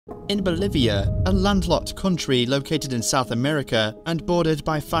In Bolivia, a landlocked country located in South America and bordered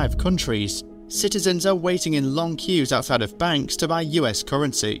by 5 countries, citizens are waiting in long queues outside of banks to buy US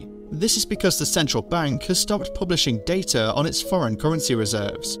currency. This is because the central bank has stopped publishing data on its foreign currency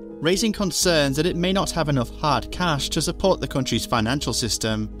reserves, raising concerns that it may not have enough hard cash to support the country's financial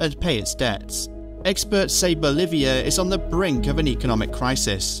system and pay its debts. Experts say Bolivia is on the brink of an economic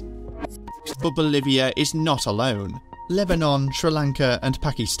crisis. But Bolivia is not alone. Lebanon, Sri Lanka and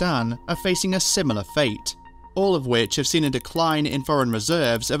Pakistan are facing a similar fate, all of which have seen a decline in foreign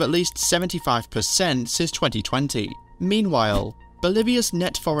reserves of at least 75% since 2020. Meanwhile, Bolivia's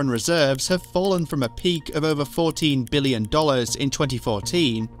net foreign reserves have fallen from a peak of over $14 billion in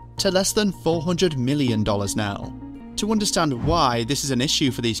 2014 to less than $400 million now. To understand why this is an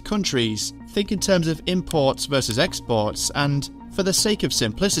issue for these countries, think in terms of imports versus exports, and, for the sake of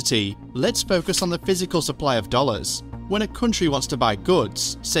simplicity, let's focus on the physical supply of dollars. When a country wants to buy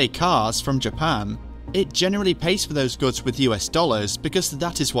goods, say cars, from Japan, it generally pays for those goods with US dollars because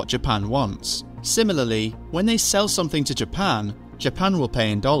that is what Japan wants. Similarly, when they sell something to Japan, Japan will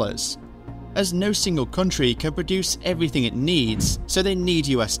pay in dollars. As no single country can produce everything it needs, so they need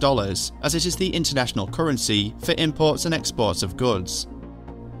US dollars, as it is the international currency for imports and exports of goods.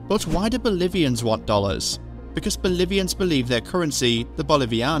 But why do Bolivians want dollars? Because Bolivians believe their currency, the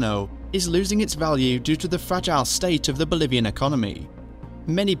Boliviano, is losing its value due to the fragile state of the Bolivian economy.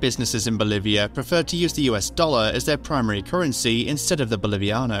 Many businesses in Bolivia prefer to use the US dollar as their primary currency instead of the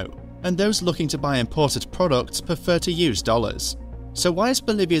Boliviano, and those looking to buy imported products prefer to use dollars. So why is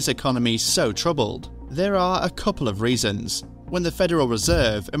Bolivia's economy so troubled? There are a couple of reasons. When the Federal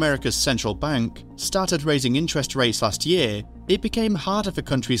Reserve, America's central bank, started raising interest rates last year, it became harder for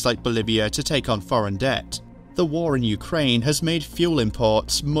countries like Bolivia to take on foreign debt. The war in Ukraine has made fuel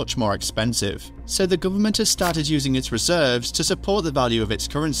imports much more expensive, so the government has started using its reserves to support the value of its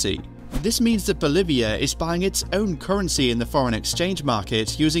currency. This means that Bolivia is buying its own currency in the foreign exchange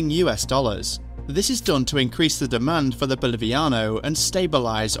market using US dollars. This is done to increase the demand for the Boliviano and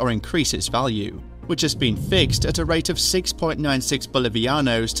stabilize or increase its value, which has been fixed at a rate of 6.96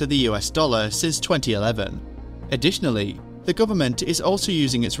 Bolivianos to the US dollar since 2011. Additionally, the government is also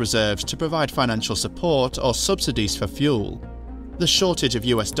using its reserves to provide financial support or subsidies for fuel. The shortage of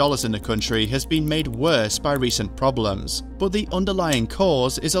US dollars in the country has been made worse by recent problems, but the underlying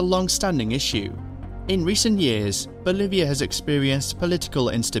cause is a long-standing issue. In recent years, Bolivia has experienced political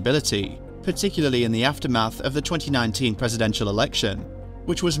instability, particularly in the aftermath of the 2019 presidential election,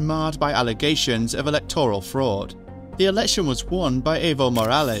 which was marred by allegations of electoral fraud. The election was won by Evo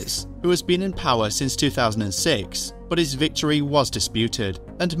Morales, who has been in power since 2006, but his victory was disputed,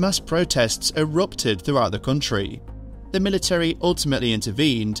 and mass protests erupted throughout the country. The military ultimately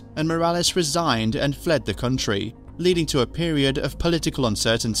intervened, and Morales resigned and fled the country, leading to a period of political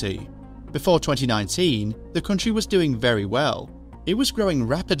uncertainty. Before 2019, the country was doing very well. It was growing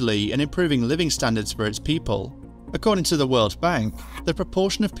rapidly and improving living standards for its people. According to the World Bank, the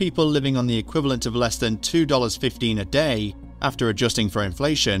proportion of people living on the equivalent of less than $2.15 a day, after adjusting for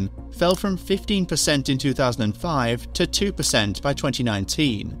inflation, fell from 15% in 2005 to 2% by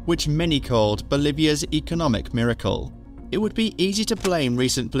 2019, which many called Bolivia's economic miracle. It would be easy to blame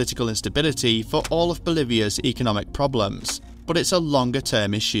recent political instability for all of Bolivia's economic problems, but it's a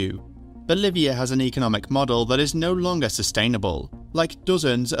longer-term issue. Bolivia has an economic model that is no longer sustainable, like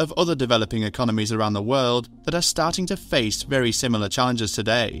dozens of other developing economies around the world that are starting to face very similar challenges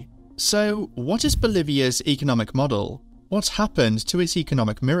today. So, what is Bolivia's economic model? What's happened to its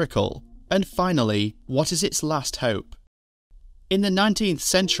economic miracle? And finally, what is its last hope? In the 19th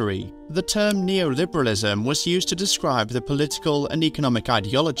century, the term neoliberalism was used to describe the political and economic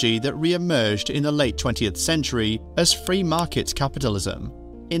ideology that re-emerged in the late 20th century as free market capitalism.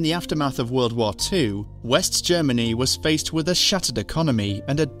 In the aftermath of World War II, West Germany was faced with a shattered economy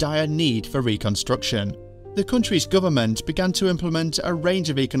and a dire need for reconstruction. The country's government began to implement a range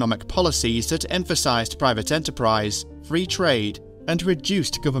of economic policies that emphasized private enterprise, free trade, and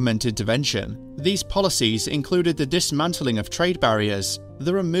reduced government intervention. These policies included the dismantling of trade barriers,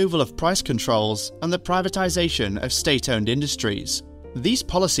 the removal of price controls, and the privatization of state-owned industries. These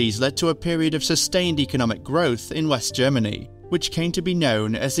policies led to a period of sustained economic growth in West Germany, which came to be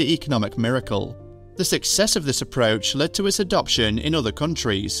known as the economic miracle. The success of this approach led to its adoption in other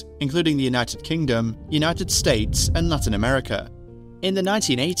countries, including the United Kingdom, United States, and Latin America. In the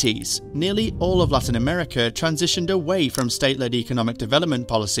 1980s, nearly all of Latin America transitioned away from state-led economic development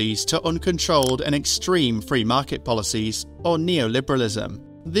policies to uncontrolled and extreme free market policies, or neoliberalism.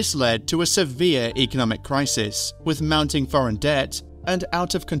 This led to a severe economic crisis, with mounting foreign debt and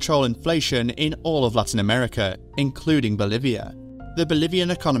out-of-control inflation in all of Latin America, including Bolivia. The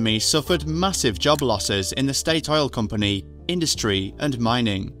Bolivian economy suffered massive job losses in the state oil company, industry, and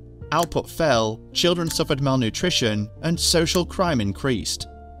mining. Output fell, children suffered malnutrition, and social crime increased.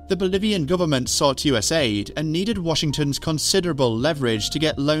 The Bolivian government sought US aid and needed Washington's considerable leverage to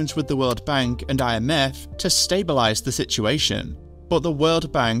get loans with the World Bank and IMF to stabilize the situation. But the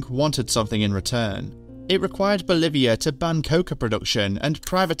World Bank wanted something in return. It required Bolivia to ban coca production and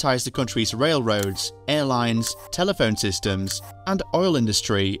privatize the country's railroads, airlines, telephone systems, and oil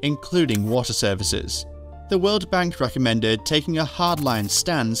industry, including water services. The World Bank recommended taking a hardline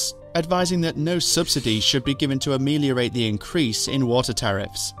stance, advising that no subsidies should be given to ameliorate the increase in water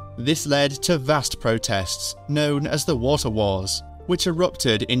tariffs. This led to vast protests, known as the Water Wars, which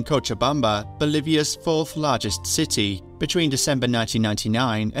erupted in Cochabamba, Bolivia's fourth largest city, between December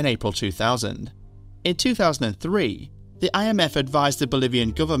 1999 and April 2000. In 2003, the IMF advised the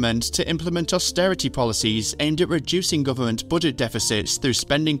Bolivian government to implement austerity policies aimed at reducing government budget deficits through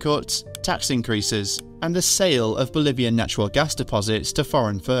spending cuts, tax increases, and the sale of Bolivian natural gas deposits to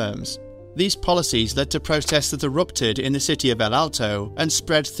foreign firms. These policies led to protests that erupted in the city of El Alto and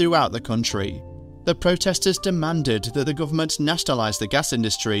spread throughout the country. The protesters demanded that the government nationalize the gas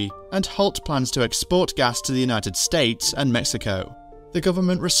industry and halt plans to export gas to the United States and Mexico. The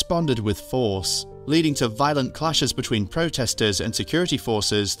government responded with force, leading to violent clashes between protesters and security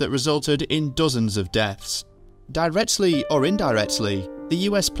forces that resulted in dozens of deaths. Directly or indirectly, the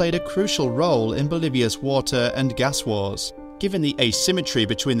US played a crucial role in Bolivia's water and gas wars. Given the asymmetry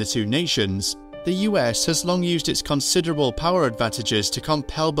between the two nations, the US has long used its considerable power advantages to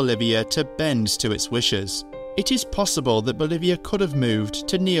compel Bolivia to bend to its wishes. It is possible that Bolivia could have moved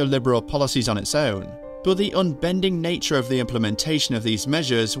to neoliberal policies on its own, but the unbending nature of the implementation of these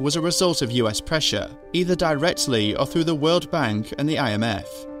measures was a result of US pressure, either directly or through the World Bank and the IMF.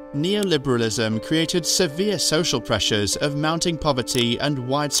 Neoliberalism created severe social pressures of mounting poverty and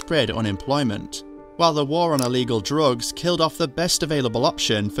widespread unemployment, while the war on illegal drugs killed off the best available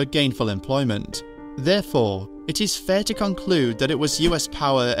option for gainful employment. Therefore, it is fair to conclude that it was US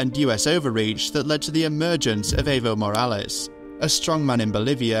power and US overreach that led to the emergence of Evo Morales, a strongman in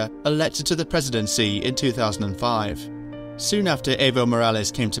Bolivia elected to the presidency in 2005. Soon after Evo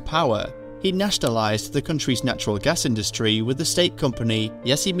Morales came to power, he nationalized the country's natural gas industry with the state company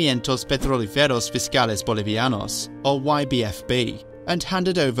Yacimientos Petrolíferos Fiscales Bolivianos, or YBFB, and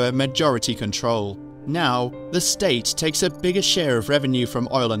handed over majority control. Now, the state takes a bigger share of revenue from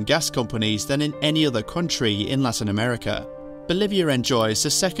oil and gas companies than in any other country in Latin America. Bolivia enjoys the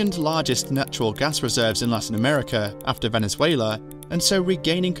second largest natural gas reserves in Latin America after Venezuela, and so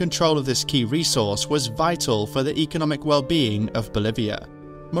regaining control of this key resource was vital for the economic well-being of Bolivia.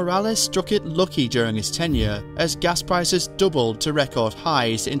 Morales struck it lucky during his tenure as gas prices doubled to record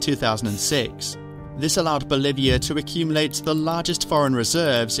highs in 2006. This allowed Bolivia to accumulate the largest foreign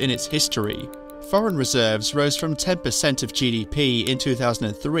reserves in its history. Foreign reserves rose from 10% of GDP in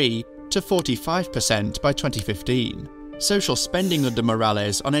 2003 to 45% by 2015. Social spending under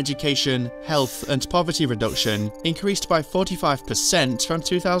Morales on education, health, and poverty reduction increased by 45% from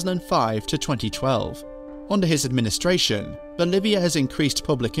 2005 to 2012. Under his administration, Bolivia has increased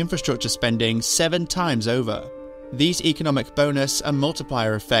public infrastructure spending 7 times over. These economic bonus and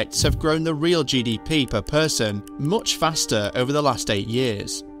multiplier effects have grown the real GDP per person much faster over the last 8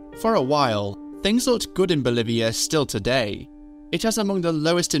 years. For a while, things looked good in Bolivia still today. It has among the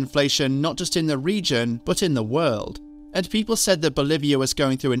lowest inflation not just in the region, but in the world. And people said that Bolivia was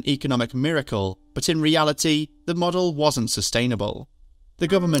going through an economic miracle, but in reality, the model wasn't sustainable. The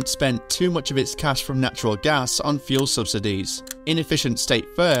government spent too much of its cash from natural gas on fuel subsidies, inefficient state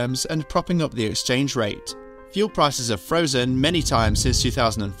firms, and propping up the exchange rate. Fuel prices have frozen many times since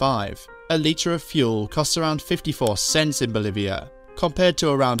 2005. A litre of fuel costs around 54 cents in Bolivia, compared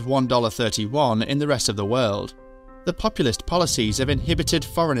to around $1.31 in the rest of the world. The populist policies have inhibited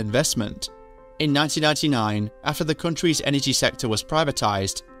foreign investment. In 1999, after the country's energy sector was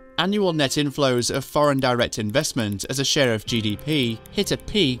privatized, annual net inflows of foreign direct investment as a share of GDP hit a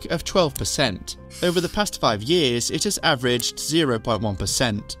peak of 12%. Over the past 5 years, it has averaged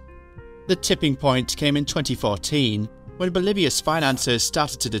 0.1%. The tipping point came in 2014, when Bolivia's finances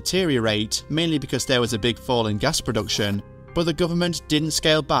started to deteriorate, mainly because there was a big fall in gas production, but the government didn't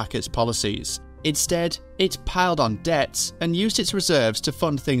scale back its policies. Instead, it piled on debts and used its reserves to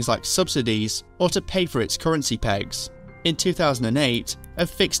fund things like subsidies or to pay for its currency pegs. In 2008, a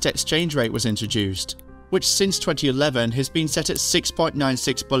fixed exchange rate was introduced, which since 2011 has been set at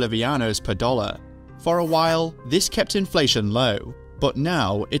 6.96 Bolivianos per dollar. For a while, this kept inflation low, but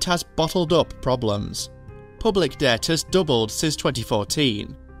now it has bottled up problems. Public debt has doubled since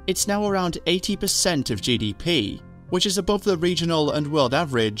 2014. It's now around 80% of GDP, which is above the regional and world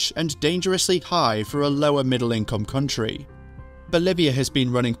average and dangerously high for a lower middle income country. Bolivia has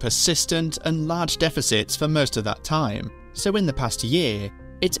been running persistent and large deficits for most of that time, so in the past year,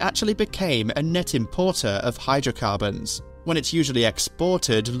 it actually became a net importer of hydrocarbons, when it's usually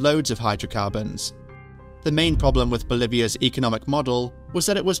exported loads of hydrocarbons. The main problem with Bolivia's economic model was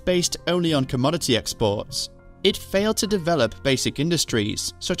that it was based only on commodity exports. It failed to develop basic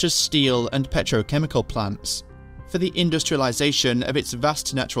industries, such as steel and petrochemical plants, for the industrialization of its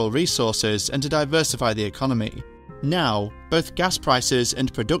vast natural resources and to diversify the economy. Now, both gas prices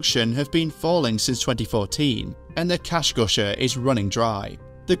and production have been falling since 2014, and the cash gusher is running dry.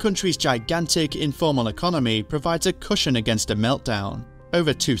 The country's gigantic informal economy provides a cushion against a meltdown.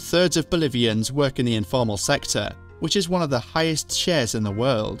 Over 2/3 of Bolivians work in the informal sector, which is one of the highest shares in the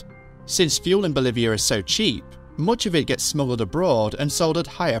world. Since fuel in Bolivia is so cheap, much of it gets smuggled abroad and sold at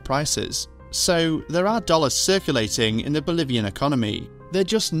higher prices. So there are dollars circulating in the Bolivian economy, they're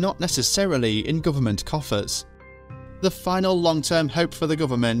just not necessarily in government coffers. The final long-term hope for the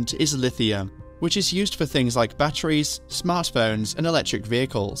government is lithium, which is used for things like batteries, smartphones and electric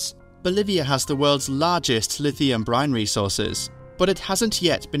vehicles. Bolivia has the world's largest lithium brine resources, but it hasn't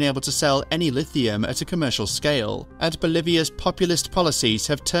yet been able to sell any lithium at a commercial scale, and Bolivia's populist policies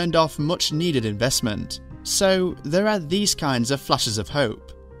have turned off much needed investment. So there are these kinds of flashes of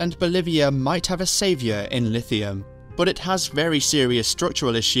hope, and Bolivia might have a saviour in lithium, but it has very serious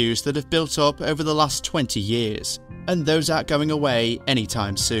structural issues that have built up over the last 20 years, and those aren't going away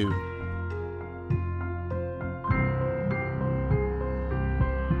anytime soon.